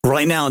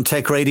Right now on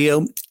Tech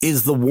Radio,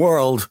 is the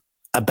world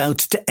about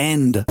to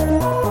end?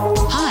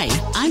 Hi,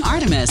 I'm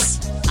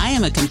Artemis. I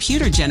am a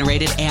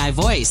computer-generated AI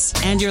voice,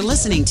 and you're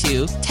listening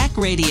to Tech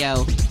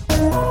Radio.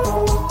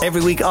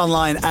 Every week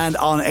online and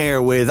on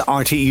air with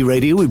RTE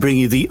Radio, we bring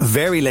you the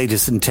very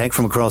latest in tech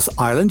from across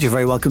Ireland. You're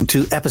very welcome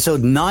to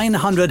episode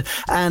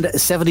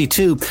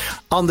 972.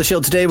 On the show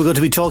today, we're going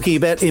to be talking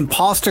about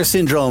imposter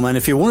syndrome. And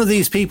if you're one of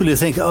these people who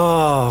think,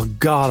 oh,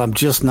 God, I'm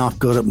just not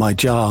good at my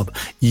job,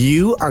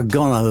 you are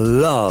going to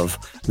love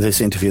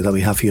this interview that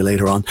we have for you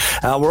later on.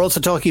 We're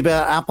also talking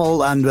about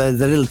Apple and the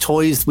little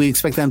toys we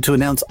expect them to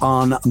announce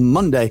on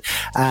Monday.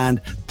 And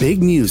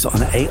big news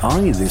on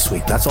AI this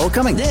week. That's all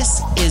coming.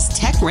 This is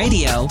Tech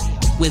Radio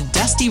with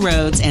Dusty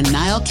Rhodes and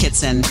Niall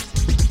Kitson.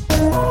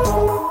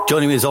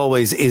 Joining me as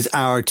always is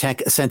our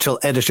Tech Central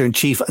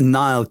Editor-in-Chief,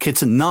 Niall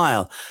Kitson.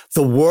 Niall,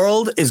 the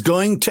world is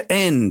going to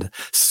end.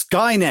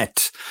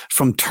 Skynet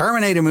from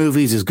Terminator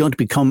movies is going to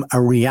become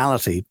a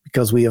reality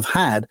because we have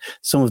had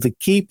some of the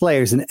key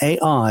players in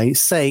AI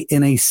say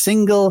in a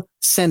single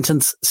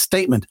sentence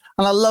statement.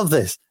 And I love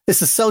this.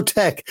 This is so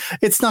tech.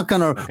 It's not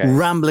going to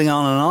rambling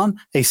on and on.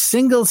 A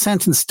single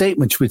sentence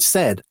statement which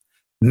said,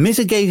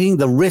 mitigating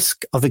the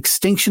risk of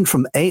extinction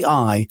from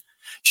AI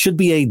should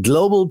be a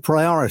global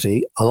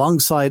priority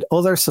alongside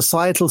other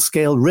societal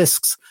scale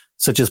risks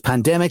such as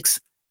pandemics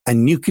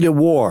and nuclear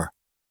war.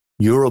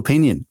 Your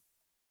opinion?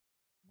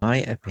 My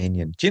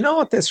opinion. Do you know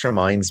what this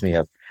reminds me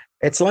of?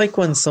 It's like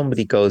when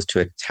somebody goes to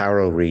a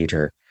tarot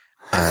reader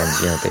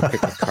and, they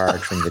pick a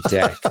card from the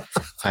deck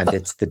and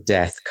it's the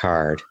death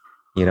card,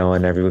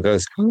 and everyone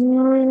goes,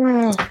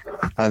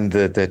 and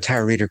the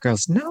tarot reader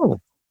goes, no,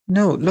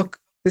 look,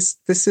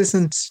 This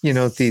isn't,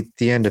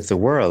 the end of the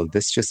world.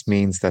 This just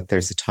means that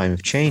there's a time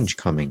of change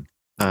coming.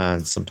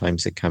 And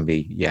sometimes it can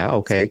be,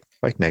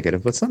 quite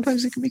negative, but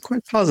sometimes it can be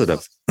quite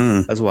positive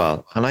as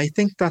well. And I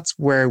think that's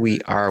where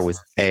we are with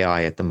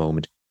AI at the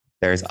moment.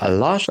 There's a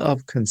lot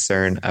of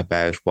concern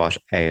about what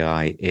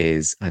AI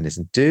is and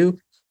isn't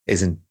doing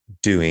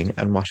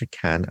and what it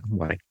can and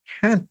what it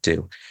can't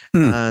do.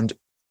 And,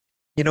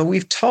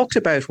 we've talked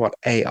about what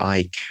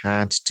AI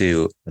can't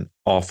do an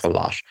awful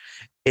lot.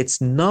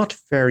 It's not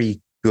very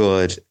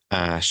good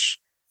at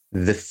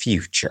the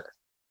future.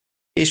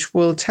 It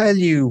will tell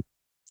you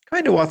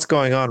kind of what's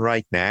going on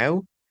right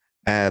now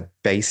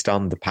based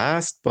on the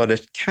past, but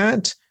it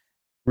can't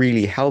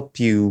really help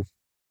you,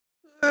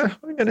 I'm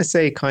going to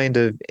say kind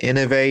of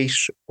innovate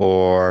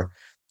or,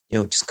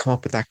 just come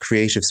up with that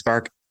creative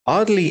spark.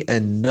 Oddly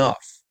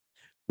enough,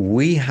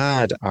 we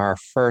had our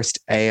first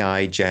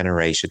AI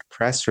generated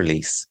press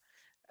release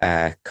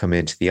come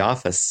into the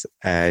office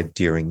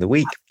during the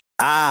week.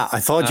 I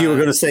thought you were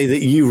going to say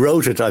that you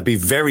wrote it. I'd be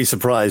very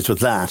surprised with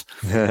that.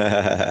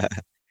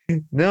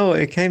 No,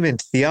 it came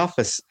into the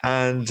office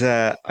and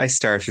I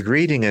started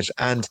reading it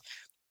and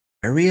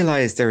I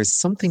realized there was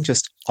something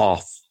just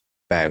off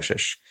about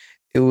it.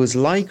 It was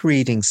like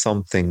reading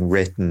something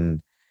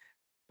written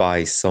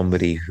by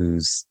somebody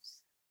who's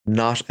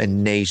not a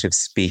native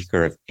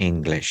speaker of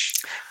English.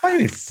 I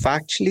mean,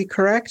 factually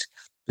correct,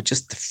 but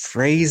just the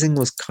phrasing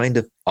was kind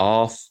of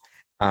off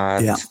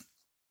and it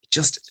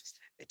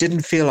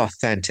didn't feel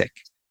authentic.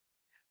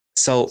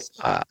 So,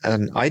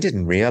 and I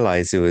didn't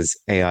realize it was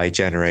AI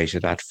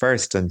generated at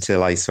first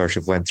until I sort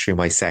of went through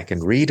my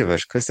second read of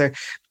it, because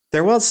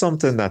there was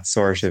something that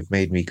sort of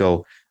made me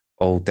go,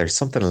 oh, there's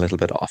something a little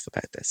bit off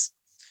about this.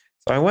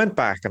 So I went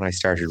back and I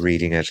started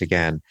reading it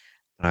again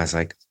and I was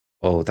like,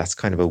 oh, that's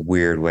kind of a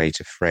weird way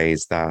to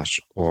phrase that.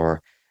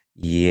 Or,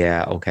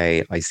 yeah,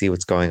 okay, I see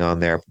what's going on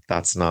there, but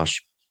that's not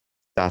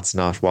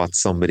what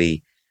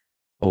somebody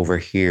over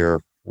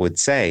here would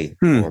say.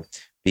 Or,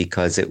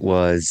 because it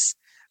was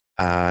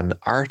an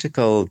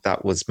article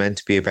that was meant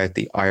to be about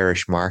the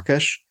Irish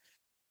market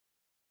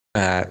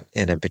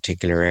in a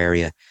particular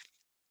area.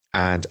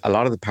 And a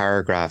lot of the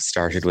paragraphs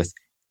started with,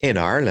 in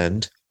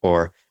Ireland,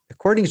 or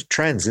according to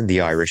trends in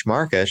the Irish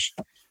market.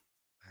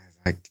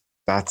 Like,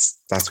 that's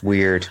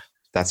weird.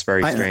 That's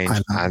very strange.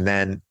 And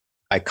then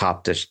I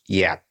copped it.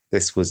 Yeah,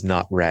 this was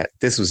not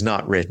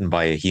written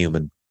by a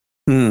human.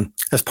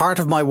 As part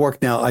of my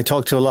work now, I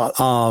talk to a lot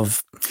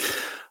of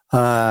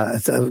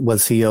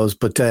CEOs,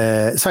 but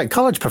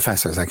college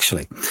professors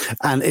actually.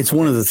 And it's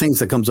one of the things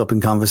that comes up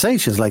in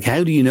conversations, like,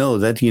 how do you know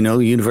that,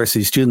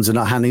 university students are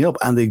not handing up?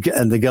 And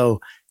they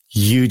go,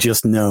 you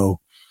just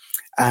know.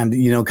 And,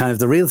 kind of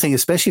the real thing,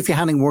 especially if you're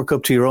handing work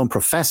up to your own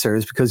professor,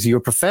 is because your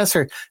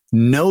professor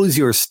knows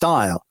your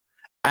style.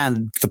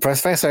 And the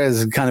professor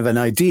has kind of an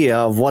idea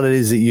of what it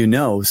is that you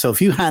know. So if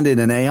you hand in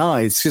an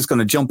AI, it's just going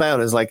to jump out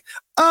as like,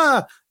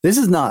 this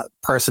is not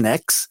person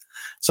X.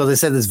 So they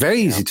said it's very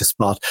easy to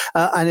spot.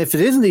 And if it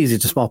isn't easy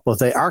to spot, but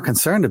they are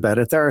concerned about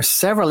it, there are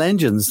several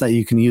engines that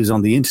you can use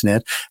on the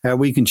internet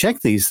where you can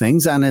check these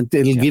things, and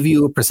it'll give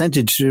you a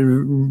percentage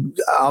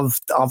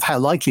of how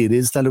likely it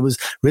is that it was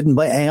written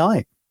by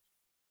AI.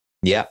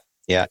 Yeah.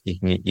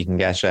 You can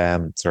get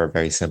sort of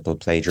very simple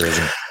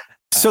plagiarism.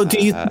 So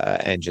do you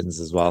engines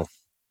as well?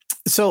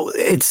 So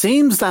it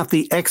seems that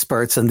the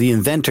experts and the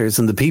inventors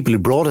and the people who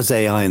brought us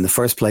AI in the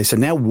first place are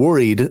now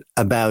worried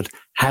about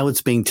how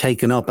it's being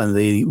taken up and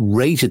the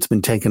rate it's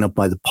been taken up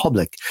by the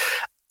public.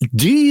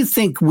 Do you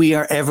think we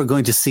are ever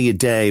going to see a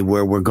day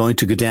where we're going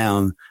to go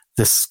down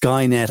the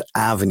Skynet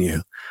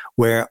avenue,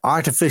 where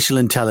artificial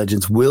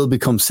intelligence will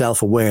become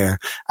self-aware,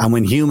 and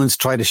when humans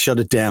try to shut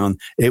it down,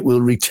 it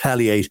will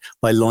retaliate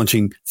by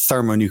launching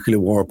thermonuclear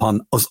war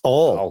upon us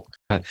all?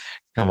 Oh,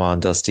 come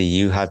on, Dusty.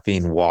 You have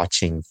been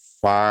watching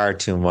far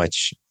too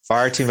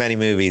many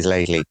movies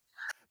lately.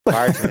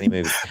 Far too many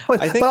movies.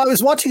 But I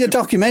was watching a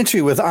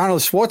documentary with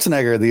Arnold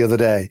Schwarzenegger the other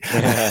day,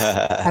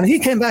 and he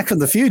came back from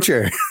the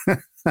future.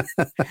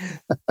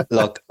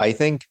 Look, I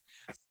think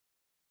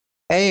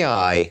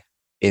AI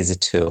is a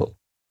tool.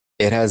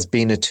 It has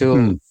been a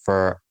tool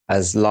for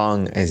as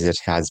long as it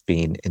has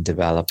been in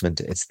development.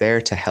 It's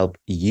there to help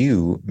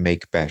you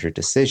make better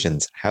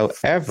decisions.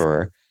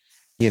 However,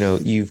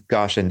 you've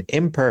got an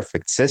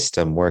imperfect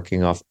system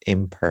working off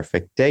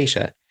imperfect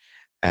data.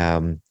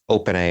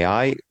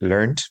 OpenAI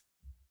learned,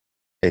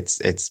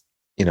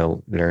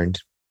 learned,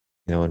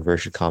 in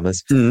inverted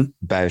commas,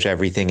 about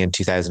everything in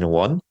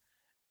 2001.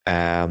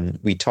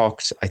 We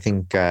talked, I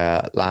think,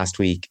 last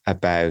week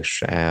about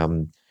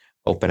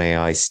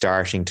OpenAI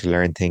starting to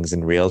learn things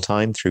in real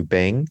time through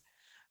Bing.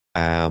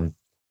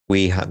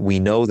 We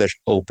know that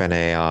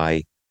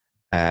OpenAI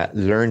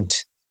learned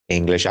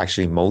English.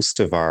 Actually, most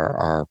of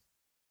our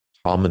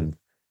common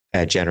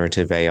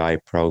generative AI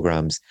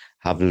programs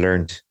have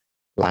learned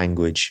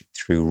language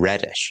through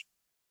Reddit.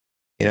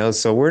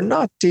 So we're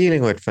not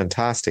dealing with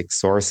fantastic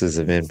sources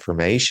of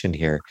information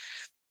here.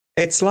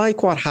 It's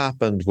like what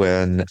happened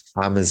when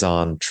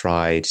Amazon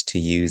tried to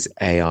use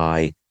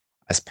AI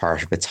as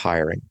part of its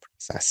hiring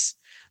process.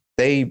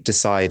 They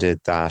decided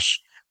that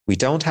we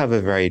don't have a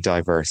very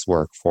diverse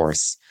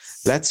workforce.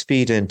 Let's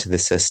feed into the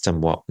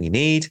system what we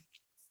need,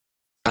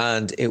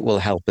 and it will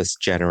help us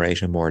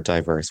generate a more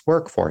diverse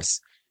workforce.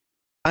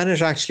 And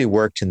it actually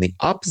worked in the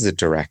opposite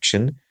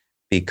direction,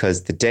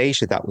 because the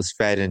data that was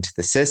fed into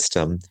the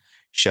system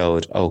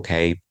showed,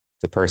 okay,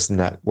 the person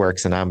that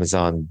works in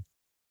Amazon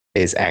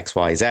is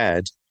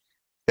XYZ.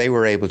 They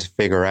were able to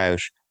figure out,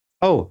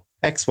 oh,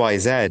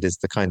 XYZ is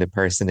the kind of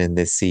person in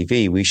this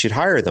CV. We should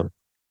hire them.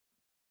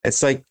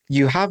 It's like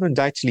you haven't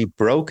actually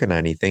broken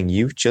anything.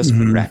 You've just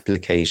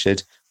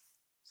replicated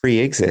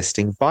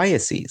pre-existing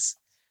biases.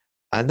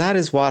 And that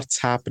is what's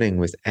happening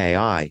with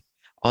AI.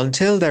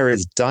 Until there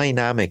is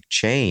dynamic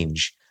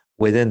change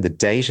within the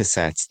data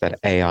sets that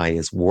AI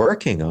is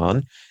working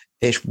on,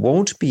 it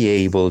won't be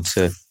able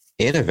to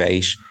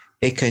innovate.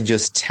 It can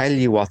just tell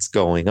you what's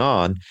going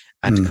on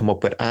and come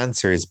up with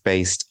answers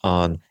based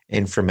on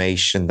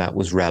information that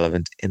was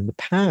relevant in the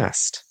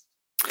past.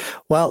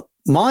 Well,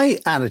 my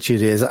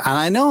attitude is, and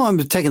I know I'm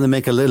taking the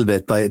mick a little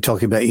bit by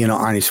talking about,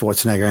 Arnie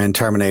Schwarzenegger and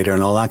Terminator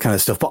and all that kind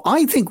of stuff, but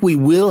I think we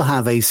will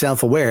have a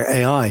self-aware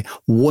AI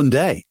one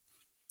day.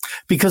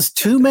 Because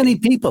too many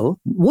people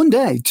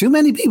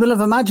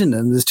have imagined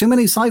it. There's too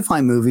many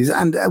sci-fi movies,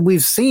 and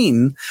we've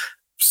seen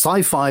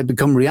sci-fi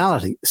become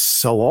reality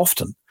so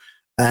often.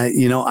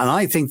 And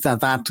I think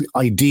that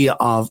idea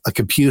of a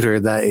computer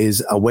that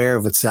is aware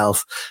of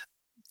itself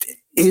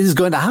is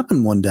going to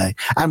happen one day.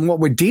 And what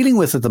we're dealing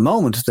with at the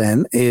moment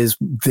then is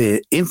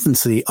the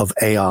infancy of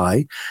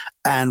AI,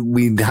 and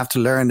we have to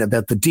learn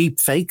about the deep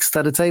fakes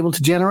that it's able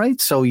to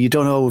generate. So you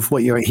don't know if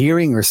what you're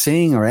hearing or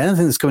seeing or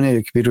anything that's coming out of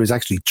your computer is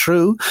actually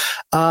true.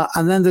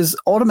 And then there's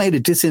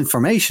automated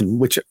disinformation,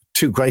 which are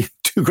two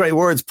great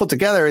words put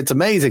together. It's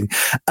amazing,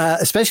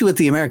 especially with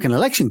the American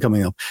election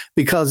coming up,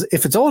 because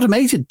if it's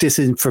automated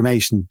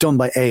disinformation done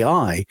by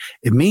AI,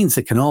 it means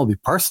it can all be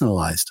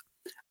personalized.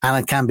 And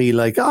it can be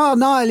like, oh,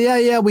 Niall,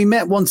 yeah, we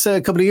met once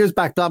a couple of years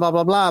back, blah, blah,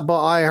 blah, blah.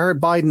 But I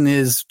heard Biden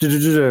is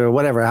or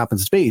whatever it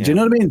happens to be. Yeah. Do you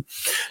know what I mean?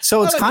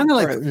 So it's kind of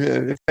like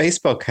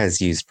Facebook has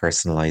used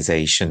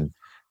personalization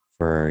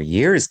for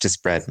years to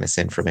spread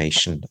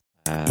misinformation.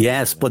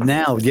 Yes, but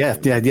now, yeah,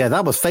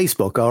 that was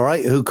Facebook, all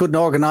right, who couldn't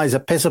organize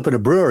a piss up in a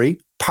brewery.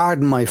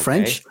 Pardon my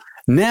French.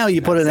 Now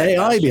you put an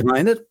AI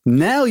behind it.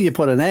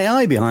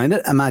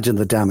 Imagine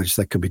the damage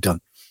that could be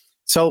done.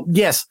 So,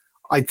 yes,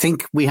 I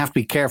think we have to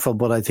be careful,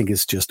 but I think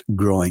it's just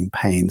growing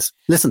pains.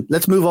 Listen,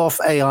 let's move off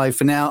AI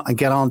for now and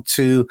get on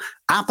to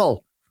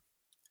Apple.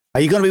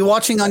 Are you going to be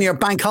watching on your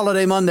Bank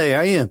Holiday Monday,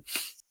 are you?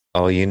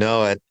 Oh, you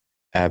know it,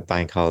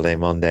 Bank Holiday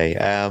Monday.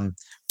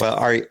 Well,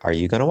 are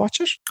you going to watch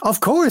it?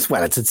 Of course.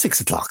 Well, it's at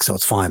 6:00, so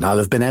it's fine. I'll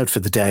have been out for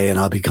the day and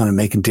I'll be kind of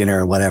making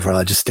dinner or whatever.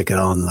 I'll just stick it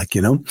on, and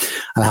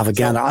have a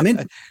gander. I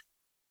mean,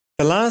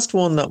 the last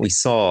one that we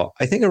saw,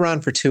 I think it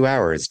ran for 2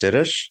 hours, did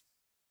it?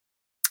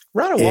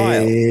 Ran a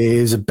while.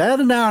 It was about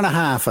an hour and a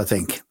half, I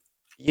think.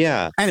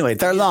 Yeah. Anyway,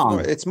 they're long.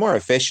 It's more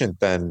efficient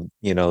than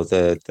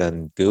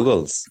than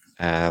Google's.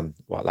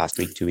 Last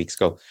week, 2 weeks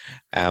ago,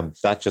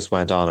 that just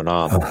went on and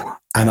on,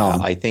 and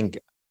on. I think,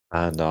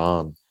 and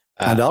on,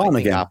 and on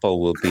again.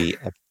 Apple will be,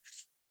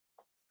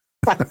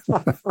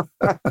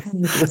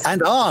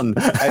 and on.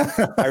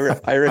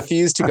 I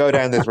refuse to go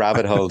down this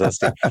rabbit hole,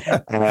 Dusty.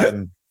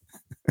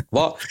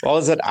 What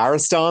was it?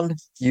 Ariston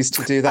used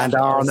to do that. And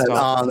on and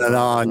on and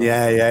on.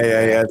 Yeah.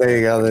 There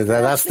you go.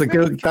 That's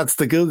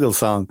the Google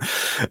song.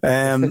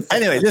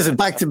 Anyway, listen,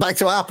 back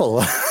to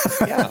Apple.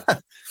 Yeah.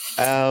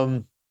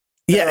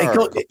 There are a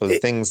couple of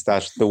things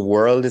that the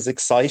world is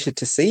excited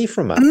to see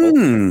from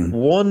Apple.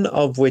 One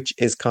of which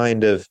is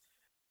kind of,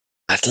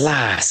 at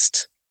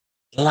last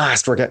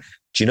we're getting.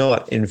 Do you know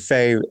what? In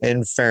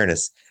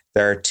fairness,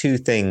 there are two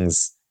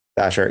things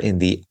that are in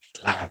the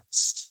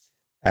last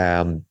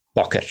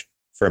bucket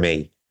for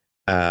me.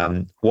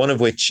 One of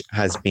which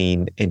has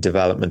been in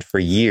development for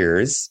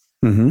years,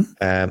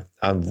 and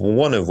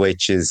one of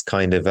which is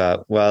kind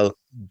of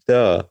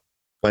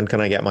when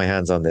can I get my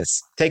hands on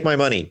this? Take my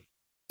money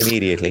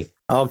immediately.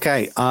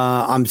 Okay,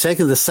 I'm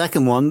taking the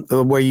second one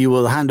where you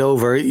will hand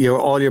over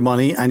all your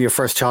money and your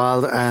first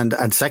child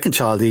and second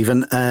child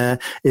even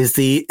is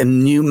the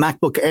new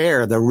MacBook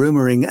Air. They're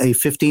rumoring a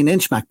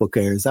 15-inch MacBook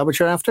Air. Is that what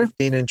you're after?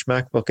 15-inch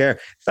MacBook Air.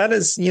 That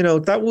is,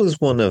 that was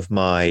one of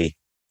my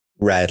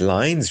red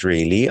lines,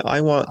 really.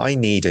 I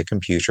need a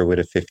computer with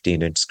a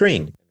 15-inch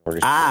screen in order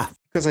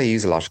because I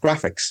use a lot of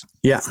graphics.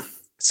 Yeah.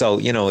 So,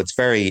 it's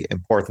very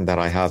important that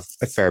I have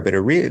a fair bit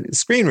of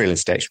screen real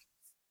estate.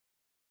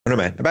 What am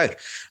I about?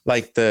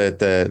 Like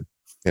the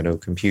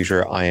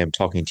computer I am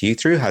talking to you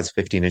through has a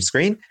 15-inch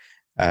screen.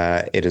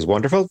 It is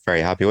wonderful.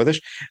 Very happy with it.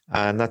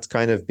 And that's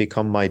kind of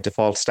become my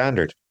default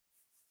standard.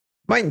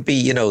 Mightn't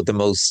be, the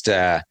most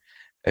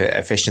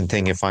efficient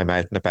thing if I'm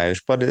out and about,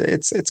 but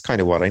it's kind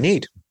of what I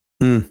need.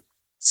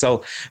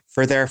 So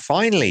for there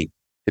finally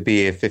to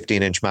be a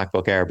 15-inch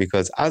MacBook Air,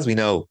 because as we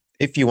know,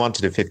 if you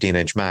wanted a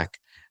 15-inch Mac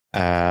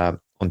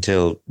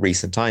until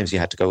recent times, you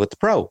had to go with the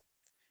Pro.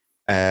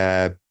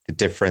 The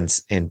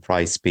difference in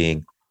price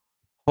being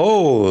a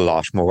whole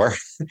lot more.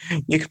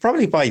 You could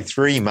probably buy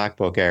 3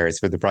 MacBook Airs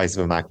for the price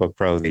of a MacBook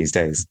Pro these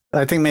days.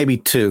 I think maybe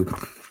 2.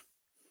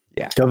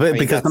 Yeah.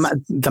 Because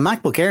the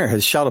MacBook Air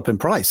has shot up in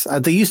price.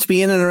 They used to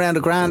be in and around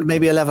 $1,000,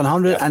 maybe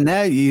 $1,100, and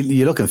now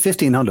you're looking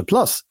 $1,500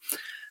 plus.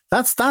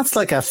 That's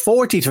like a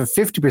 40 to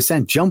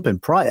 50% jump in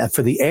price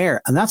for the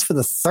Air, and that's for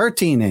the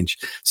 13-inch.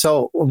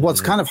 So what's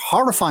kind of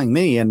horrifying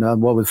me, and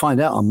what we'll find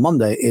out on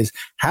Monday, is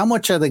how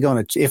much are they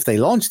going to, if they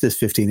launch this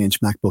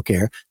 15-inch MacBook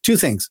Air, 2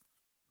 things.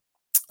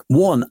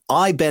 One,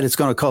 I bet it's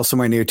going to cost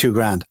somewhere near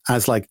 $2,000. I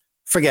was like,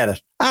 forget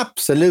it.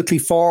 Absolutely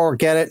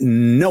forget it.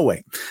 No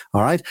way.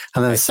 All right.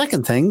 And then the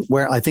second thing,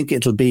 where I think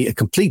it'll be a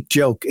complete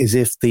joke, is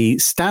if the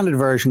standard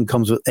version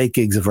comes with 8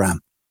 gigs of RAM.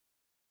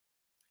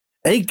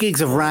 8 gigs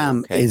of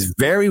RAM is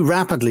very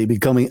rapidly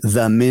becoming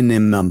the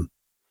minimum.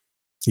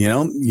 You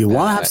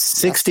want to have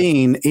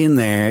 16 in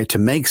there to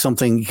make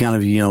something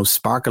kind of,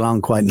 spark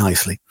along quite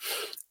nicely.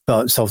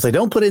 So if they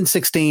don't put in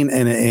 16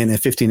 in a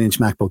 15-inch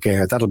MacBook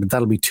Air,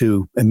 that'll be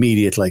too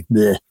immediate, like,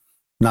 bleh,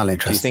 not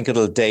interested. Do you think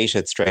it'll date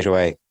it straight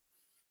away?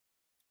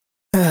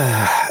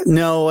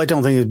 No, I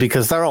don't think it,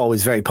 because they're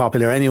always very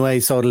popular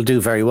anyway, so it'll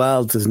do very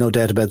well. There's no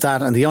doubt about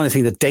that. And the only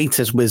thing that dates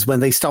it was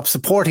when they stop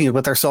supporting it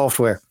with their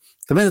software.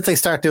 The minute they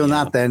start doing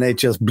that, then it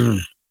just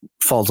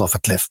falls off a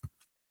cliff.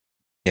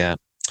 Yeah.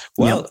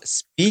 Well,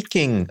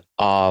 speaking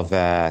of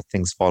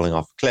things falling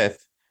off a cliff,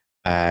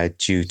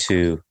 due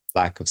to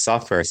lack of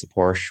software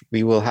support,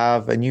 we will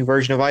have a new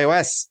version of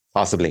iOS,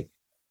 possibly.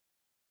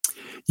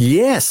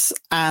 Yes.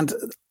 And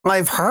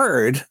I've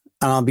heard,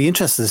 and I'll be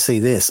interested to see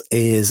this,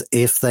 is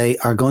if they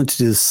are going to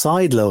do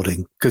side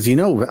loading, because you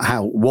know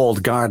how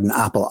walled garden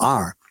Apple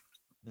are.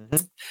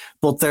 Mm-hmm.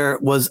 But there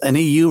was an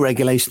EU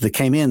regulation that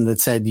came in that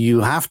said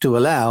you have to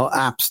allow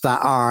apps that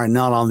are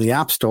not on the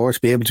App Store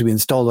to be able to be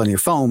installed on your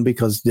phone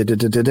because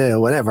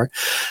whatever.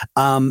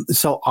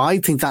 So I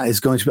think that is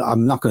going to be,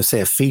 I'm not going to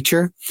say a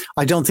feature.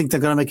 I don't think they're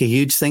going to make a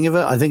huge thing of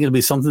it. I think it'll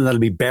be something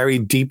that'll be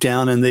buried deep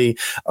down in the,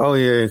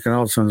 you can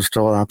also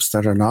install apps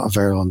that are not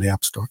available on the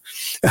App Store.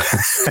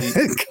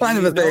 kind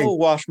of a thing. Know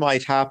what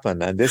might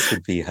happen, and this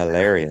would be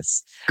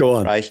hilarious. Go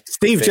on. Right?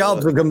 Steve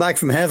Jobs will come back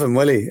from heaven,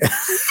 will he?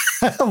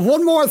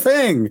 One more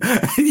thing.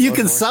 You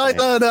can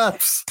sideload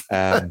apps.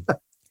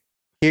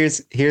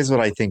 Here's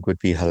what I think would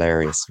be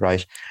hilarious,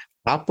 right?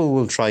 Apple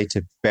will try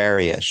to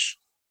bury it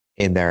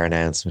in their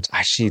announcement.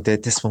 Actually,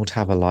 this won't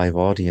have a live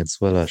audience,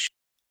 will it?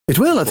 It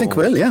will, I think it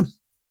will, yeah. Do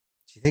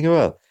you think it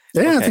will?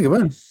 Yeah, okay. I think it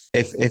will.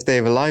 If they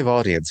have a live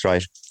audience,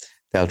 right,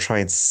 they'll try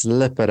and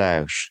slip it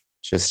out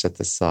just at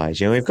the side.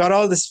 We've got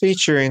all this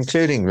feature,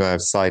 including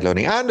side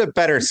loading and a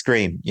better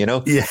screen,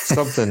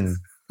 something...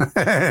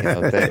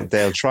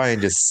 they'll try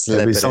and just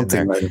slip it in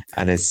there. Like,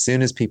 and as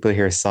soon as people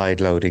hear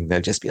side loading,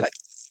 they'll just be like,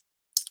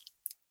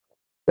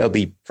 there'll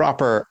be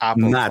proper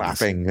Apple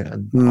clapping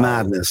and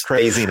madness,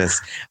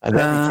 craziness, and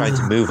then we try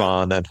to move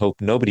on and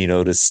hope nobody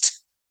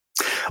noticed.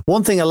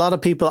 One thing a lot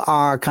of people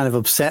are kind of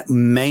upset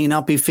may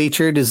not be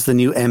featured is the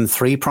new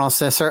M3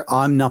 processor.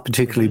 I'm not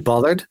particularly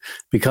bothered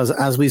because,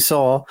 as we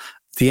saw,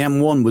 the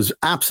M1 was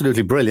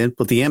absolutely brilliant,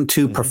 but the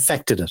M2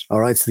 perfected it. All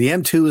right. So the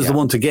M2 is the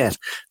one to get.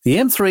 The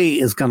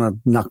M3 is going to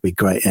not be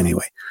great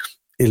anyway.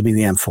 it'll be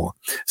the M4.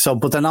 So,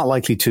 but they're not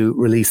likely to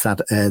release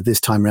that this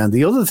time around.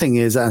 The other thing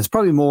is, and it's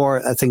probably more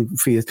a thing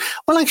for you.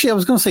 Well, actually, I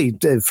was going to say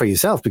for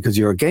yourself, because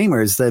you're a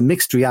gamer, is the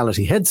mixed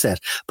reality headset.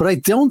 But I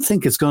don't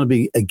think it's going to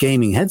be a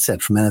gaming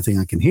headset from anything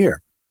I can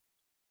hear.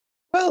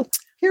 Well,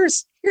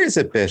 here's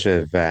a bit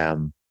of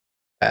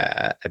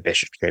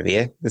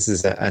trivia. This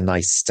is a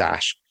nice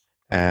stat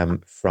from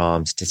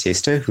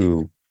Statista,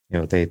 who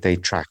they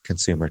track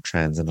consumer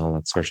trends and all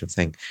that sort of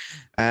thing.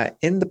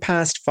 In the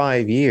past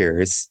 5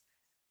 years,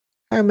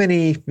 how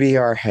many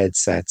VR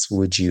headsets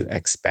would you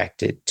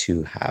expect it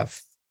to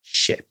have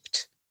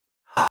shipped?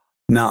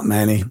 Not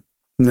many.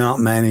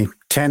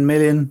 10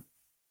 million.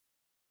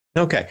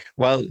 Okay.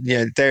 Well,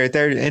 yeah,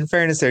 they're in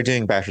fairness, they're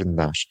doing better than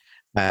that.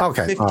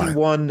 Okay.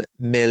 51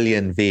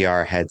 million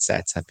VR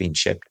headsets have been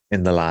shipped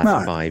in the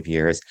last 5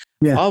 years,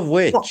 of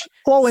which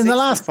in the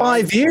last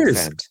 5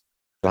 years.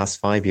 Last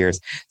 5 years,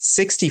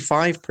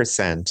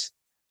 65%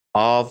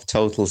 of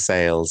total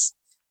sales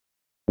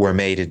were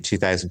made in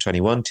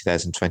 2021,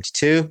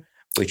 2022,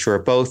 which were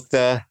both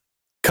the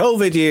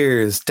COVID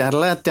years.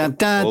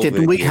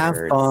 Didn't we have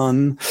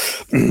fun?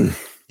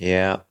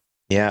 Yeah.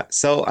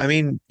 So, I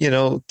mean,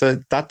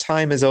 that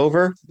time is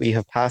over. We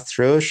have passed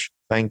through it,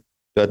 thank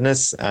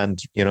goodness,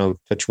 and,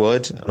 touch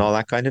wood and all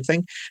that kind of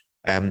thing.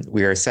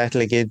 We are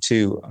settling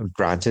into,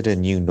 granted, a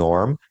new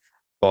norm,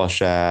 but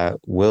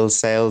will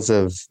sales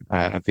of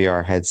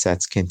VR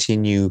headsets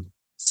continue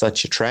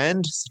such a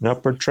trend, an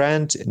upward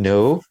trend?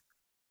 No.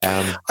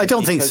 I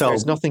don't think so.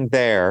 There's nothing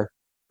there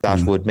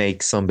that would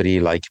make somebody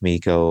like me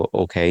go,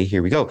 okay,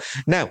 here we go.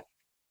 Now,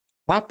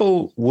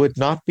 Apple would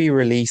not be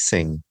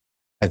releasing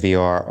a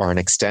VR or an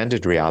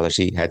extended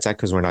reality headset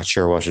because we're not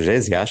sure what it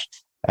is yet.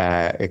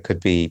 It could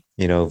be,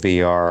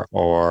 VR,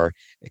 or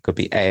it could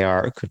be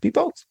AR. It could be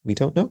both. We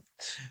don't know.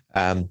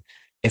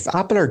 If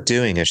Apple are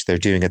doing it, they're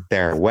doing it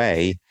their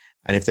way.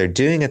 And if they're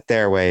doing it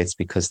their way, it's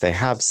because they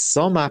have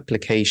some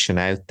application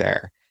out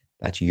there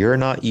that you're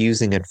not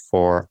using it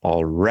for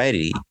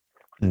already,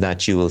 and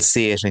that you will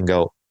see it and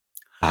go,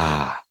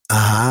 now.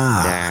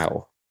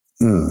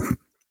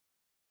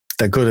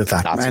 They're good at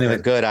that. That's what they're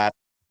good at.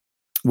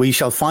 We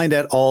shall find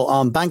out all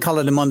on Bank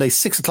Holiday Monday,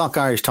 6:00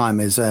 Irish time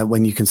is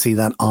when you can see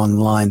that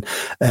online.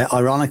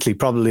 Ironically,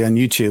 probably on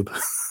YouTube.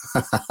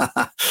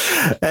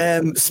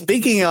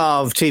 Speaking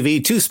of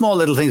TV, two small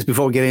little things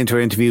before we get into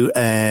our interview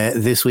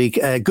this week.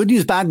 Good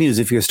news, bad news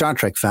if you're a Star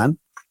Trek fan.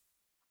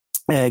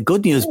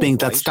 Good news being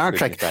that Star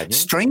Trek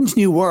Strange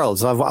New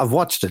Worlds, I've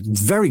watched it.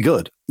 It's very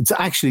good. It's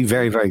actually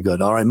very, very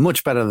good. All right.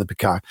 Much better than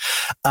Picard.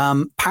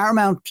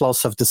 Paramount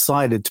Plus have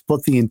decided to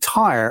put the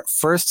entire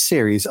first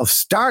series of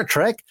Star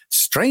Trek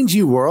Strange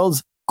New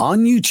Worlds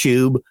on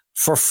YouTube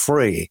for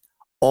free.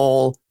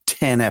 All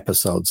 10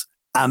 episodes.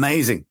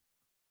 Amazing.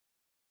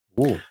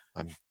 Ooh,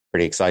 I'm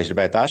pretty excited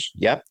about that.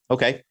 Yep.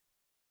 Okay.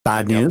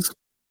 Bad news.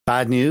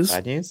 Bad news.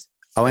 Bad news.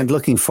 I went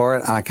looking for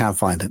it and I can't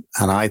find it.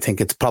 And I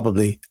think it's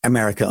probably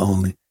America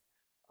only.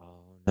 Oh,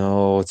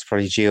 no, it's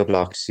probably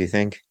geo-blocked, do you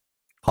think?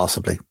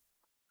 Possibly.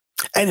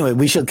 Anyway,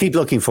 we should keep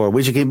looking for it.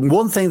 We should keep.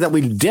 One thing that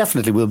we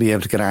definitely will be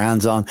able to get our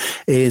hands on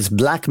is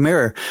Black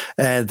Mirror.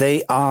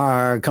 They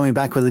are coming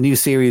back with a new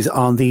series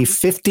on the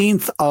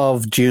 15th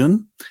of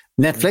June.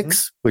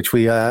 Netflix, which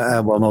we,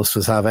 most of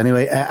us have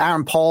anyway.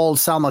 Aaron Paul,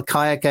 Salma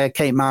Hayek,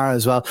 Kate Mara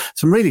as well.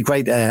 Some really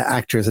great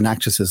actors and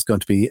actresses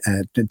going to be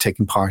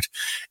taking part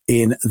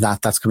in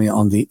that. That's coming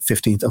on the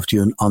 15th of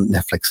June on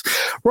Netflix.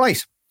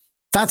 Right.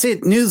 That's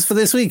it. News for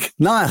this week.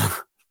 Niall,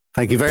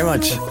 thank you very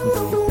much.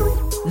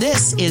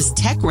 This is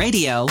Tech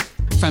Radio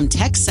from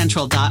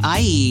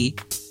TechCentral.ie.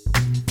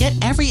 Get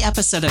every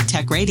episode of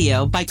Tech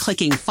Radio by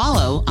clicking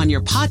follow on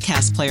your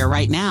podcast player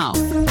right now.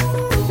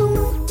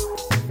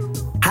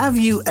 Have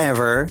you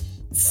ever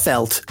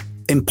felt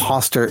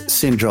imposter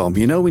syndrome?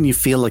 You know, when you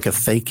feel like a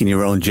fake in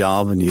your own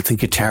job and you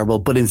think you're terrible,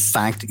 but in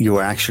fact, you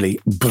are actually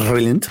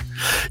brilliant.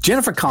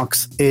 Jennifer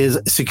Cox is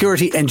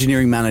security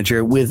engineering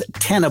manager with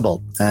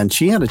Tenable, and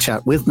she had a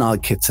chat with Niall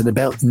Kitson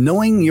about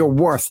knowing your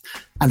worth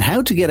and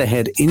how to get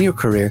ahead in your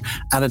career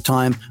at a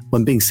time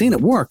when being seen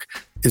at work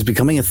is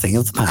becoming a thing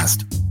of the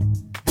past.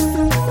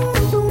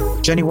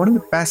 Jenny, one of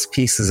the best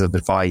pieces of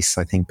advice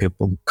I think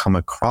people come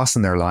across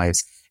in their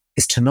lives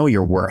is to know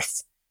your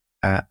worth.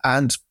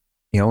 And,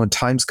 in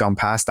times gone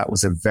past, that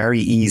was a very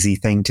easy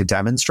thing to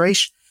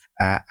demonstrate.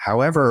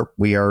 However,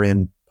 we are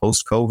in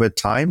post-COVID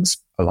times.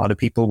 A lot of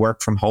people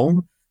work from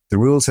home. The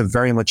rules have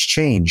very much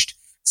changed.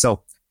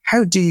 So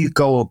how do you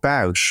go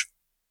about,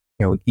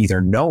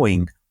 either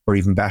knowing or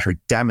even better,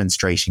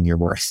 demonstrating your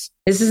worth?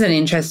 This is an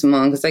interesting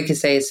one because, like you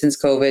say,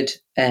 since COVID,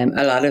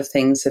 a lot of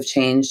things have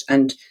changed,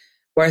 and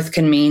worth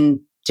can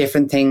mean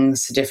different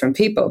things to different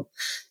people.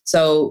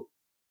 So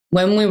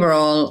when we were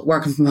all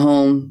working from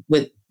home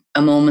with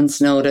a moment's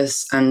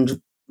notice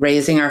and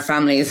raising our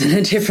families in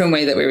a different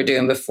way that we were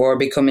doing before,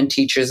 becoming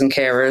teachers and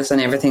carers and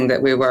everything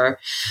that we were,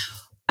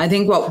 I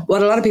think what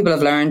a lot of people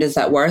have learned is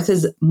that worth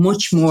is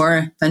much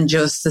more than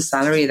just the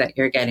salary that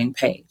you're getting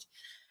paid.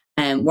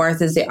 And worth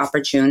is the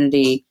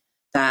opportunity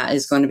that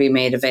is going to be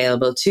made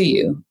available to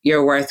you.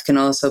 Your worth can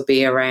also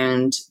be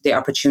around the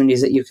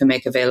opportunities that you can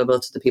make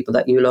available to the people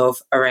that you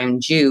love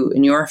around you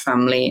in your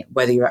family,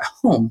 whether you're at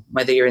home,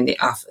 whether you're in the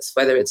office,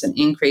 whether it's an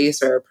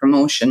increase or a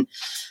promotion.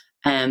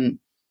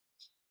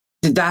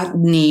 That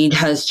need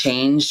has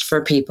changed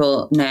for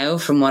people now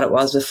from what it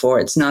was before.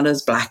 It's not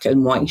as black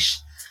and white.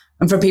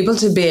 And for people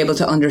to be able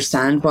to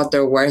understand what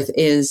their worth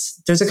is,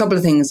 there's a couple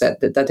of things that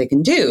they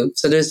can do.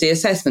 So there's the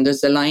assessment,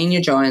 there's the line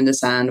you draw in the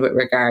sand with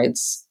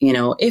regards,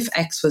 if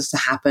X was to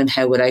happen,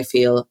 how would I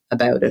feel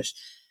about it?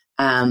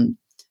 And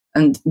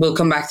we'll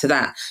come back to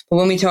that. But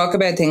when we talk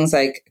about things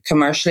like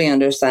commercially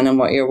understanding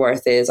what your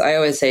worth is, I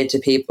always say to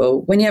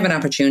people, when you have an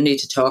opportunity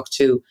to talk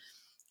to,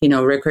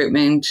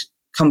 recruitment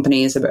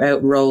companies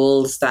about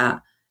roles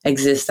that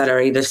exist that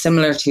are either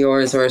similar to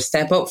yours or a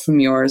step up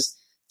from yours,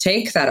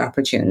 take that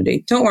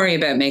opportunity. Don't worry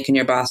about making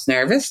your boss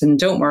nervous, and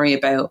don't worry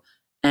about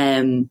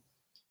the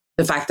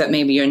fact that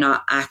maybe you're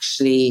not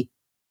actually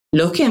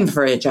looking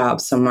for a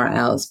job somewhere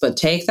else, but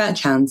take that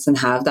chance and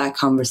have that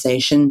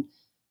conversation,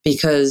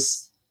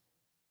 because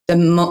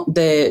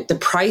the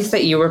price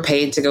that you were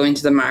paid to go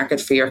into the market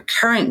for your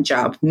current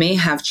job may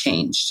have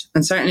changed.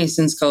 And certainly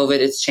since COVID,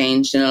 it's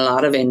changed in a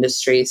lot of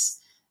industries.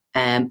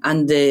 And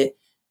the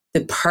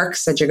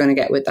perks that you're going to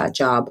get with that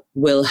job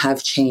will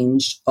have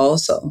changed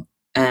also.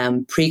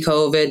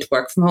 Pre-COVID,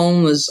 work from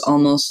home was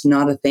almost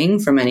not a thing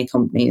for many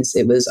companies.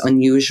 It was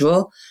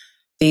unusual.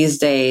 These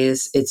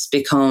days, it's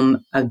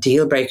become a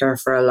deal breaker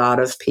for a lot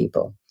of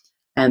people,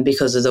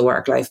 because of the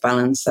work-life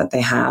balance that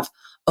they have.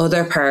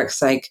 Other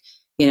perks like,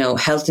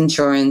 health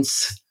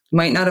insurance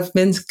might not have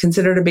been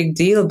considered a big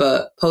deal,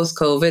 but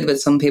post-COVID,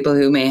 with some people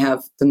who may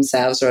have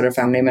themselves or other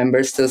family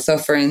members still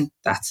suffering,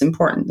 that's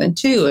important then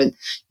too. And,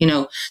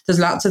 there's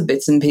lots of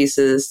bits and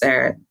pieces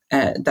there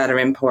that are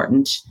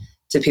important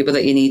to people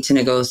that you need to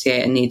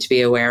negotiate and need to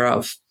be aware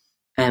of.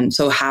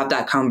 So have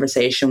that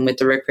conversation with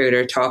the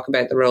recruiter, talk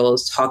about the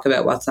roles, talk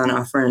about what's on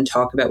offer, and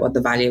talk about what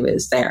the value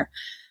is there.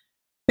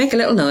 Make a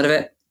little note of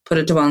it, put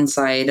it to one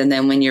side, and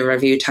then when your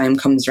review time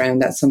comes around,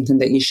 that's something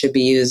that you should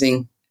be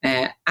using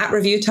at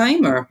review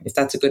time, or if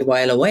that's a good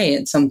while away,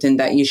 it's something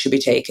that you should be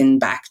taking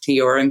back to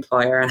your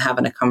employer and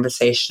having a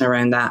conversation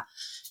around that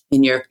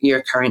in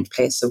your current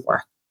place of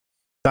work.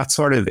 That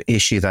sort of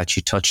issue that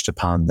you touched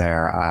upon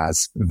there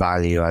as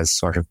value, as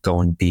sort of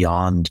going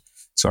beyond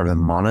sort of a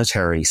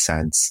monetary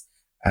sense,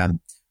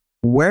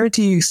 where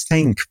do you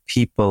think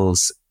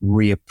people's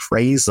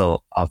reappraisal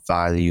of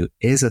value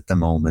is at the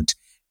moment?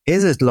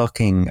 Is it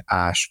looking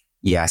at,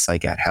 yes, I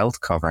get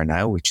health cover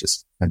now, which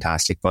is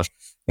fantastic, but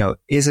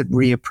is it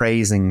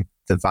reappraising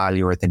the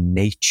value or the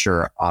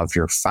nature of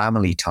your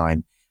family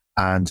time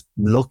and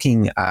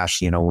looking at,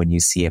 when you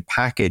see a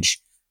package,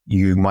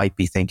 you might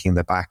be thinking in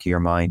the back of your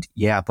mind,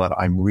 yeah, but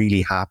I'm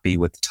really happy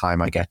with the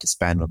time I get to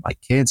spend with my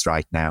kids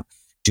right now.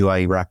 Do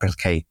I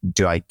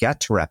get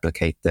to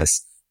replicate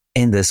this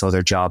in this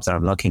other job that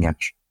I'm looking at?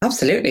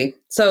 Absolutely.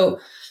 So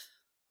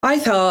I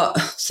thought,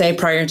 say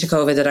prior to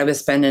COVID, that I was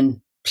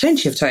spending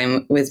plenty of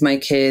time with my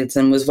kids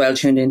and was well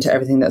tuned into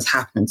everything that's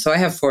happening. So I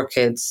have 4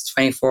 kids,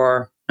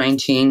 24,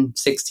 19,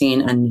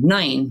 16, and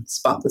 9,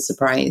 spot the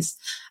surprise.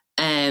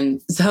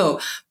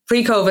 So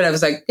pre-COVID, I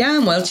was like, yeah,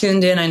 I'm well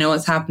tuned in. I know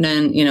what's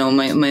happening.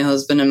 My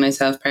husband and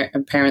myself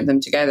parent them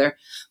together.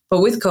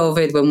 But with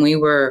COVID, when we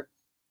were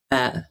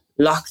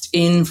locked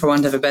in, for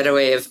want of a better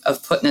way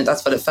of putting it,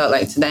 that's what it felt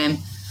like to them.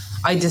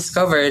 I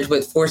discovered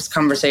with forced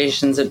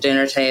conversations at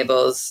dinner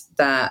tables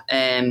that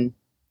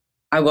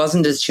I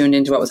wasn't as tuned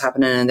into what was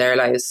happening in their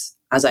lives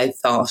as I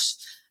thought.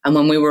 And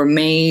when we were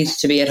made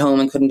to be at home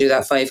and couldn't do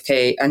that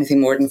 5K, anything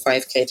more than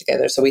 5K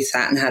together, so we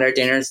sat and had our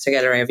dinners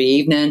together every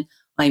evening,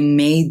 I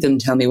made them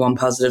tell me one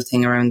positive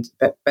thing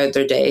about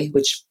their day,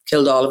 which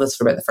killed all of us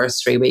for about the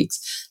first 3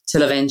 weeks,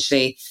 till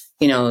eventually,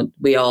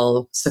 we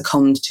all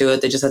succumbed to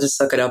it. They just had to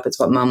suck it up. It's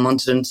what mom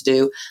wanted them to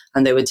do.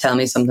 And they would tell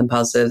me something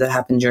positive that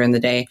happened during the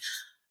day.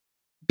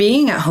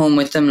 Being at home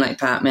with them like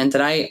that meant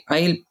that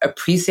I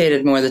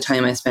appreciated more the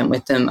time I spent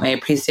with them. I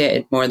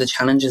appreciated more the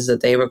challenges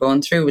that they were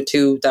going through, with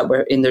 2 that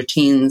were in their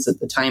teens at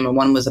the time, or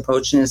one was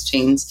approaching his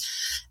teens.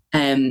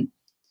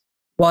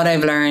 What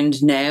I've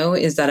learned now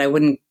is that I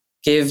wouldn't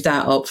give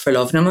that up for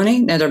love nor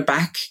money. Now they're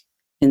back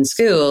in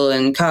school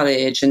and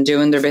college and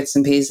doing their bits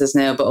and pieces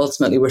now, but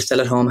ultimately we're still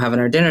at home having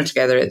our dinner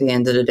together at the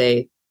end of the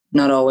day,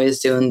 not always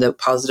doing the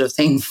positive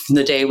thing from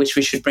the day, which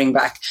we should bring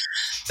back.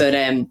 But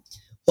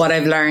what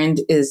I've learned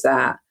is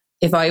that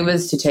if I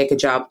was to take a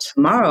job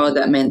tomorrow,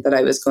 that meant that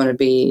I was going to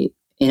be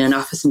in an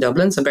office in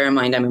Dublin. So bear in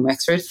mind, I'm in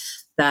Wexford,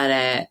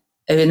 that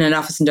in an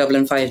office in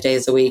Dublin 5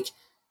 days a week,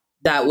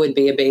 that would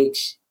be a big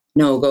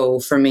no-go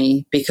for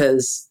me,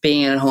 because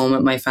being at home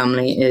with my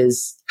family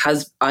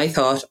has, I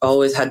thought,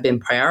 always had been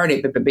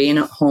priority, but being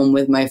at home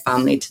with my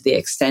family to the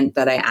extent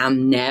that I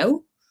am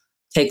now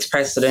takes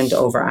precedent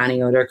over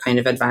any other kind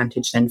of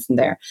advantage then from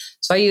there.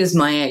 So I use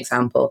my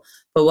example.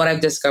 But what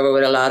I've discovered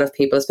with a lot of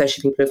people,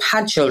 especially people who've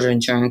had children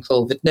during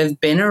COVID, they've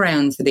been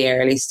around for the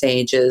early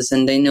stages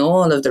and they know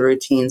all of the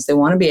routines. They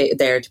want to be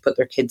there to put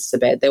their kids to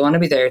bed. They want to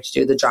be there to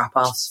do the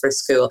drop-offs for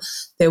school.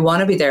 They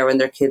want to be there when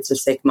their kids are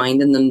sick,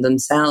 minding them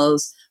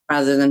themselves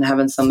rather than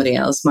having somebody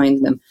else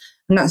minding them.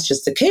 And that's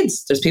just the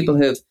kids. There's people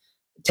who've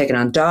taken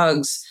on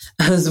dogs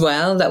as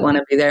well that want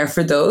to be there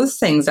for those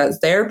things. That's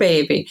their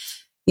baby.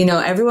 You know,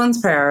 everyone's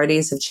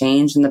priorities have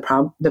changed, and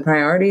the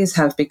priorities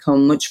have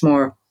become much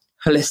more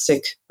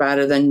holistic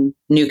rather than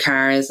new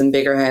cars and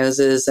bigger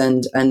houses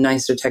and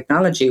nicer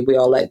technology. We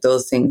all like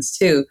those things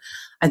too.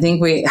 I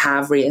think we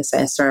have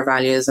reassessed our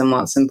values and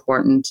what's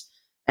important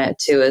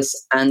to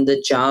us, and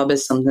the job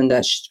is something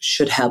that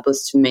should help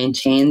us to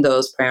maintain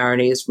those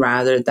priorities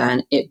rather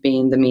than it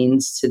being the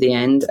means to the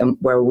end,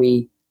 where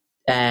we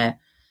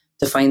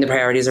define the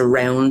priorities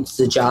around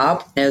the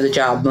job. Now the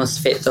job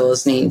must fit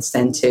those needs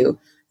then too.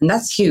 And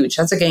that's huge.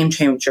 That's a game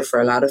changer for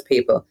a lot of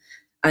people.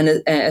 And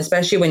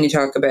especially when you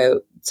talk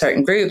about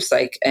certain groups,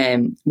 like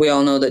we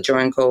all know that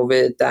during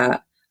COVID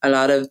that a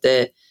lot of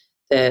the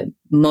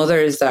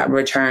mothers that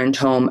returned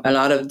home, a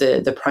lot of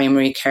the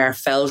primary care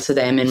fell to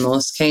them in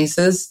most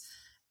cases.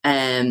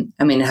 I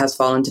mean, it has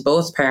fallen to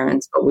both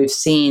parents, but we've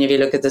seen, if you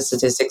look at the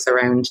statistics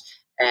around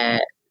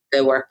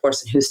the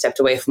workforce and who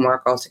stepped away from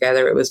work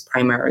altogether, it was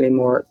primarily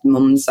more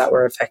mums that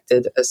were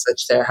affected as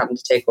such. They're having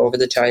to take over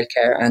the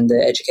childcare and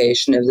the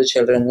education of the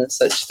children and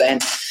such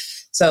then.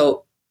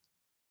 So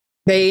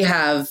they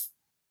have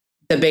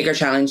the bigger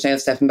challenge now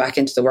of stepping back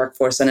into the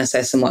workforce and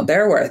assessing what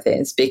their worth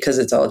is, because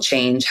it's all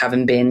changed,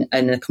 having been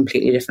in a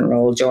completely different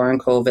role during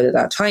COVID at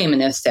that time,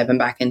 and now stepping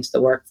back into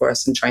the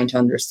workforce and trying to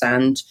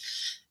understand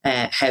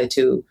how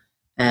to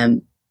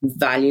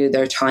value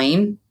their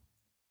time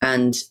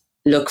and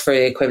look for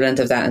the equivalent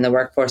of that in the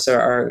workforce,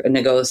 or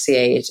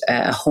negotiate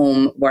a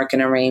home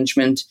working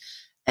arrangement,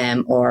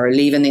 or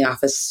leaving the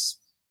office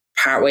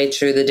partway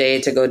through the day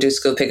to go do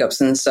school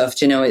pickups and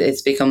stuff. You know,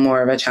 it's become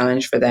more of a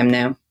challenge for them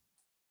now.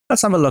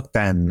 Let's have a look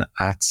then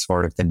at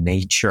sort of the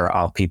nature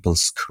of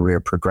people's career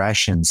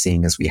progression,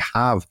 seeing as we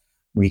have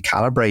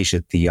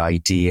recalibrated the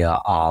idea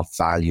of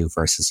value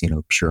versus,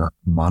 pure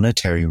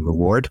monetary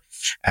reward.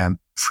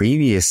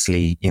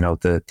 Previously,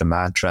 the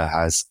mantra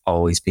has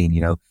always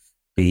been,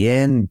 be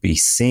in, be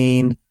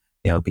seen,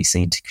 be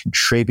seen to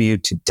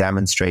contribute, to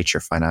demonstrate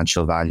your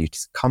financial value to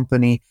the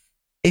company.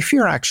 If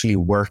you're actually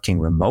working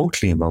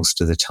remotely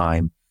most of the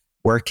time,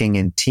 working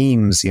in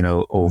teams,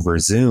 over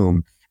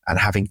Zoom, and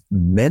having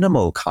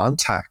minimal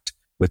contact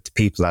with the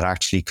people that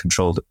actually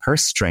control the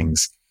purse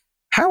strings,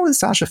 how is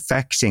that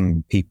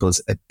affecting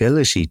people's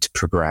ability to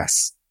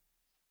progress?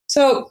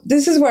 So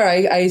this is where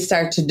I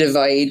start to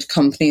divide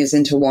companies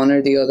into one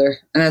or the other.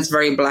 And that's a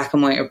very black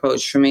and white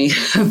approach for me.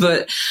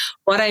 But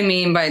what I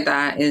mean by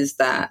that is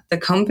that the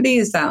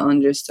companies that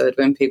understood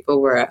when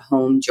people were at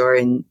home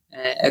during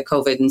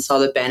COVID and saw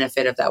the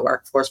benefit of that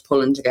workforce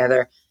pulling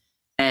together,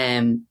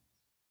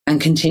 and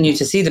continue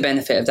to see the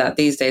benefit of that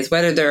these days,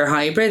 whether they're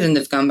hybrid and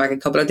they've gone back a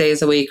couple of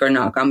days a week or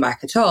not gone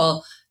back at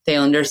all, they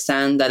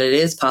understand that it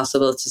is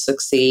possible to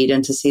succeed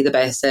and to see the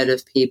best out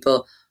of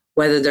people,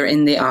 whether they're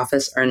in the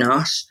office or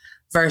not,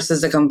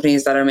 versus the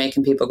companies that are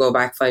making people go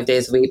back 5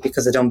 days a week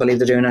because they don't believe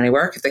they're doing any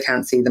work if they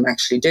can't see them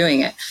actually doing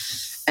it.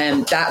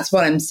 And that's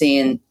what I'm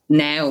seeing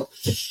now.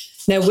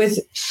 Now, with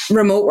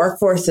remote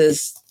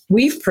workforces,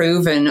 we've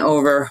proven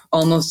over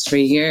almost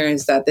 3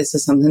 years that this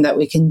is something that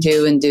we can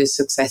do and do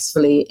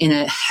successfully in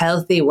a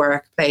healthy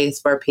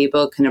workplace where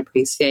people can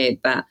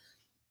appreciate that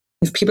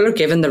if people are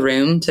given the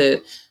room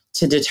to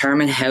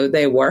determine how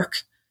they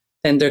work,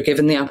 then they're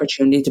given the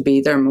opportunity to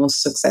be their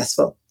most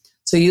successful.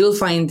 So you'll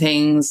find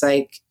things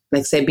like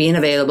say, being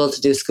available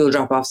to do school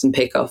drop-offs and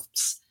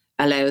pickups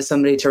allows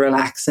somebody to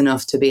relax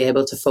enough to be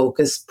able to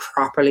focus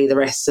properly the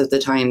rest of the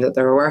time that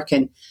they're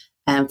working.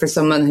 And for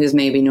someone who's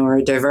maybe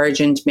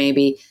neurodivergent,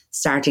 maybe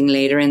starting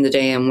later in the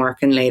day and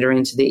working later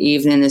into the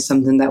evening is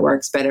something that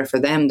works better for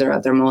them. They're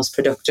at their most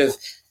productive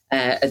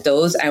at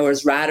those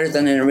hours rather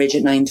than in a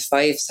rigid 9 to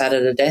 5 sat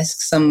at a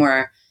desk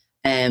somewhere.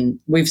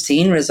 We've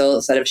seen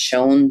results that have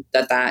shown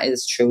that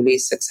is truly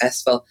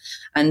successful.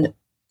 And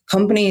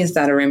companies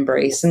that are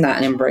embracing that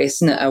and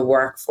embracing a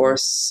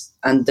workforce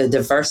and the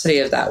diversity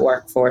of that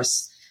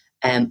workforce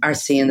are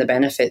seeing the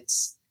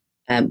benefits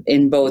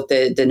in both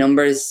the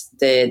numbers,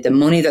 the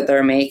money that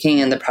they're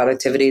making and the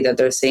productivity that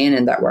they're seeing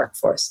in that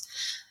workforce.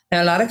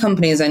 Now, a lot of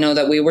companies, I know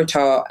that we were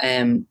taught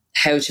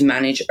how to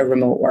manage a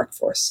remote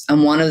workforce.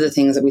 And one of the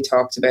things that we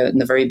talked about in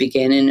the very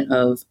beginning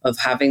of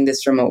having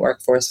this remote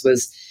workforce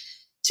was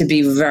to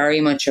be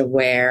very much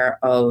aware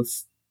of,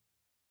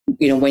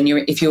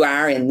 if you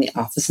are in the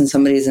office and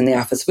somebody's in the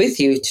office with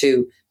you,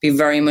 to be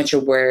very much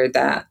aware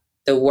that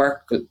the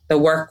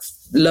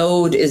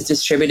workload is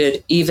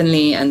distributed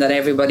evenly and that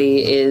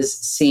everybody is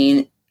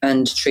seen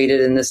and treated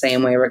in the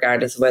same way,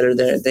 regardless of whether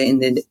they're in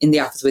the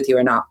office with you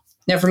or not.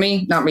 Now, for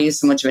me, not really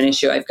so much of an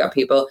issue. I've got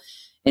people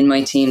in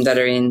my team that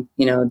are in,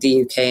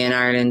 the UK and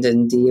Ireland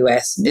and the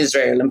US and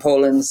Israel and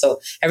Poland.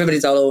 So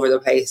everybody's all over the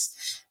place.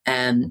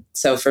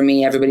 So for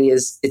me,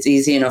 it's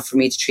easy enough for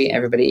me to treat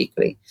everybody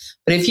equally.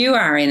 But if you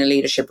are in a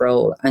leadership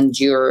role and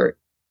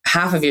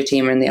half of your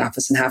team are in the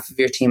office and half of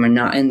your team are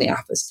not in the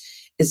office,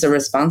 it's the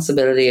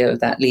responsibility of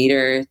that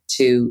leader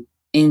to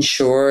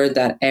ensure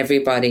that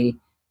everybody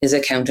is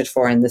accounted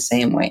for in the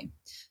same way.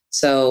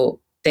 So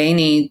they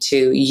need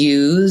to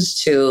use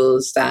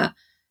tools that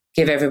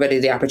give everybody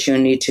the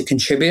opportunity to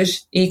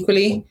contribute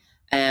equally,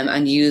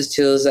 and use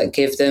tools that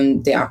give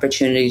them the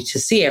opportunity to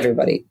see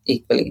everybody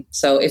equally.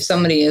 So if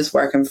somebody is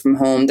working from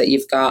home, that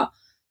you've got,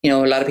 a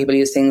lot of people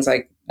use things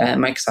like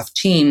Microsoft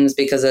Teams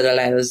because it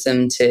allows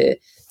them to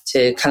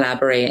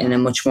collaborate in a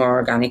much more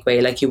organic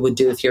way, like you would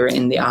do if you were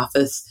in the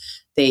office.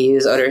 They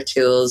use other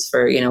tools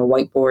for,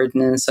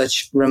 whiteboarding and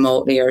such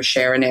remotely, or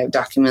sharing out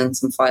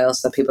documents and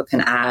files that people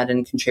can add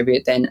and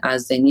contribute then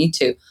as they need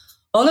to.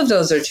 All of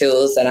those are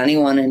tools that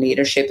anyone in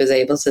leadership is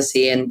able to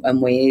see and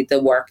weigh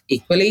the work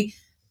equally.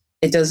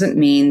 It doesn't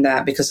mean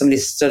that because somebody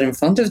stood in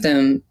front of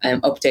them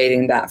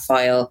updating that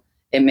file,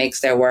 it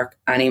makes their work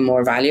any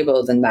more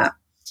valuable than that.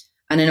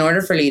 And in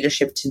order for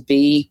leadership to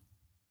be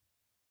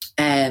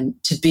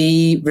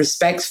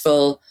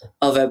respectful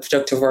of a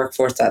productive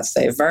workforce that's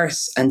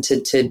diverse, and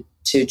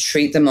to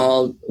treat them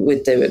all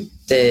with the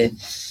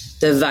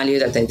value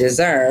that they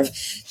deserve,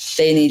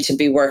 they need to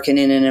be working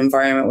in an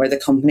environment where the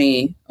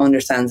company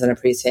understands and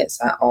appreciates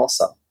that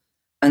also.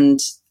 And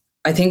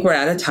I think we're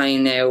at a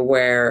time now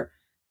where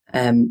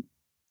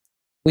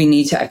we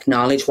need to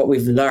acknowledge what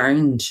we've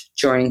learned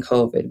during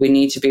COVID. We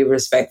need to be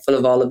respectful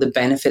of all of the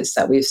benefits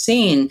that we've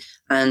seen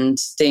and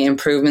the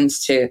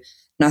improvements to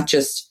not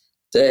just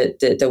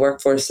the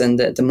workforce and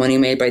the money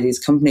made by these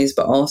companies,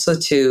 but also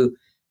to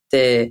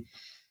the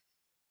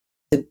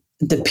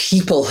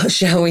people,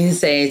 shall we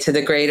say, to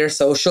the greater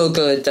social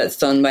good that's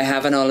done by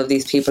having all of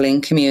these people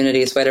in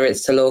communities, whether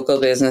it's to local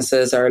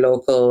businesses or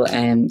local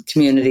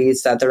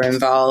communities that they're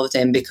involved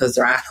in because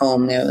they're at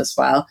home now as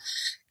well.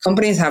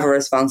 Companies have a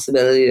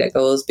responsibility that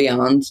goes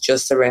beyond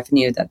just the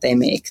revenue that they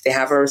make. They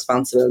have a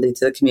responsibility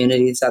to the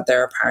communities that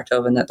they're a part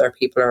of and that their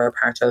people are a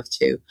part of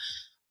too.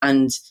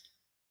 And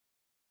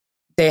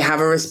they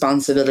have a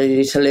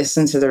responsibility to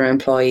listen to their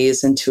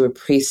employees and to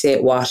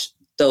appreciate what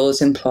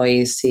those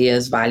employees see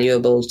as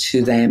valuable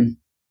to them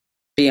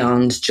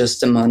beyond just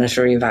the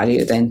monetary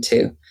value then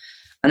too.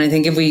 And I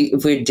think if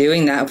we're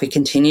doing that, if we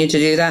continue to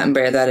do that and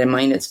bear that in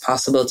mind, it's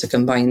possible to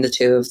combine the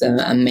two of them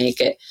and make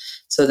it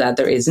so that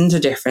there isn't a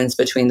difference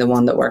between the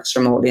one that works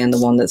remotely and the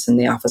one that's in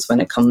the office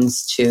when it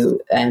comes to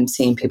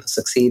seeing people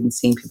succeed and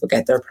seeing people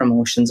get their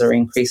promotions or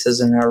increases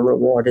and are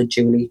rewarded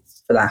duly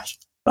for that.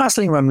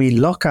 Lastly, when we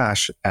look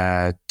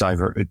at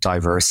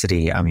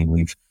diversity, I mean,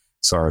 we've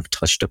sort of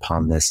touched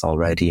upon this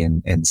already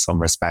in some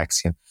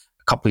respects. A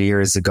couple of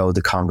years ago,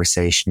 the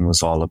conversation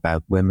was all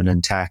about women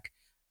in tech.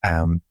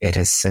 It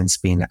has since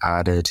been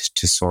added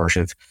to sort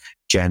of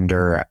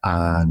gender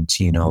and,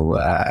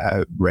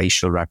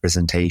 racial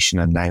representation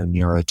and now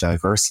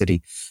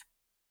neurodiversity.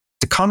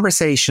 The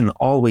conversation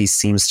always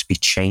seems to be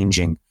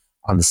changing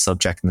on the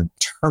subject, and the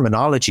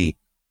terminology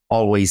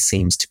always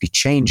seems to be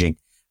changing.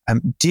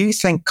 Do you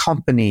think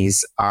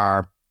companies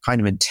are kind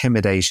of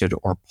intimidated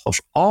or put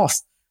off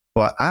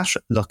but at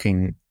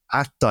looking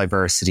at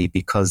diversity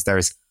because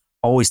there's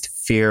always the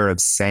fear of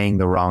saying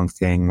the wrong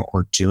thing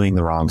or doing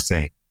the wrong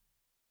thing?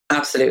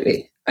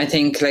 Absolutely. I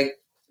think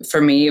for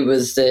me, it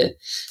was the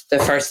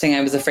first thing I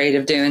was afraid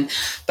of doing.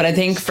 But I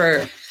think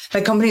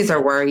companies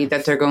are worried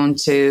that they're going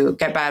to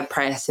get bad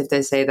press if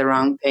they say the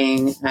wrong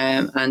thing.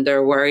 And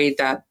they're worried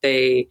that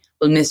they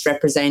will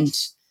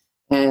misrepresent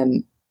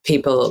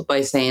people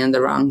by saying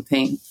the wrong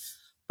thing.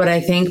 But I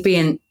think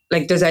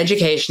there's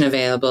education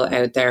available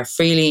out there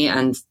freely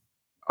and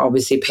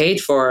obviously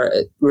paid for,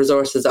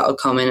 resources that will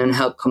come in and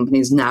help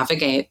companies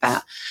navigate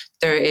that.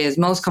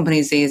 Most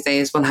companies these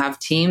days will have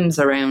teams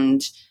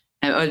around,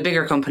 or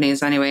bigger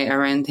companies anyway,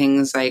 around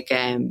things like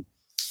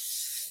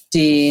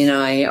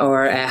D&I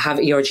or have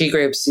ERG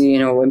groups,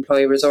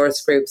 employee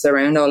resource groups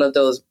around all of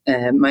those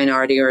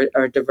minority or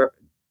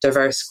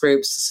diverse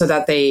groups, so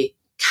that they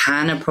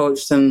can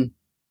approach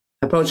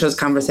those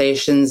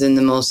conversations in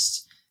the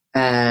most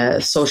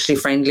socially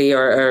friendly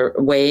or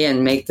way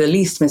and make the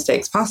least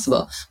mistakes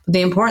possible. But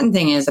the important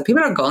thing is that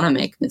people are going to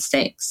make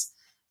mistakes.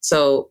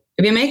 So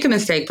if you make a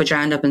mistake, put your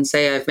hand up and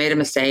say, I've made a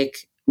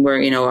mistake, where,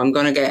 I'm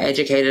going to get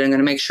educated. I'm going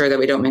to make sure that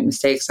we don't make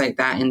mistakes like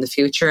that in the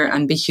future,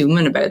 and be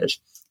human about it.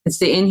 It's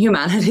the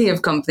inhumanity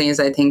of companies,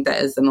 I think,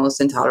 that is the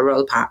most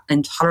intolerable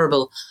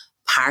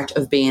part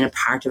of being a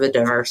part of a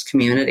diverse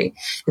community.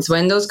 It's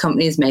when those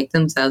companies make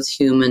themselves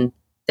human,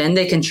 then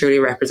they can truly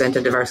represent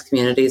the diverse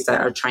communities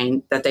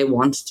that they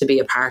want to be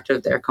a part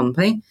of their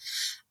company.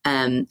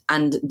 And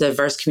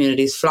diverse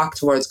communities flock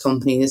towards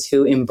companies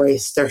who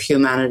embrace their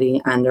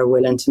humanity and are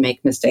willing to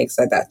make mistakes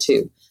like that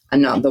too,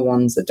 and not the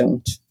ones that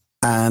don't.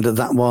 And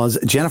that was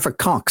Jennifer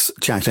Cox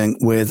chatting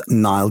with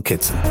Niall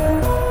Kitson.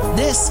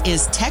 This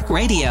is Tech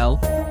Radio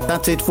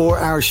That's it for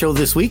our show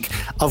this week.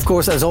 Of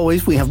course, as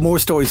always, we have more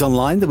stories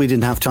online that we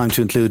didn't have time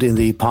to include in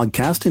the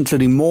podcast,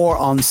 including more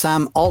on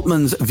Sam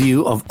Altman's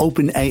view of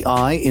open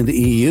AI in the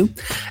EU,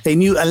 a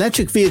new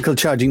electric vehicle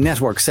charging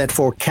network set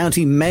for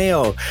County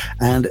Mayo,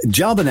 and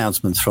job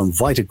announcements from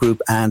Vita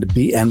Group and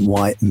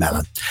BNY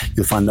Mellon.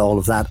 You'll find all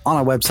of that on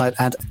our website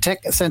at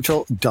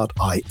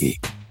techcentral.ie.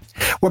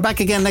 We're back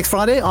again next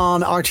Friday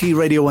on RT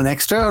Radio 1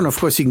 Extra. And of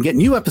course, you can get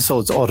new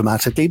episodes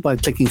automatically by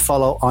clicking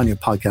follow on your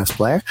podcast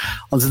player.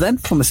 Until then,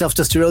 from myself,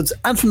 Dusty Rhodes,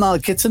 and from Niall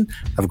Kitson,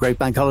 have a great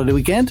bank holiday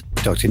weekend.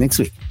 Talk to you next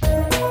week.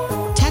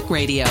 Tech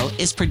Radio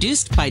is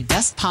produced by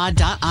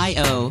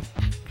dustpod.io.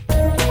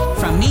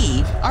 From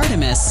me,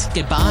 Artemis,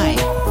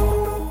 goodbye.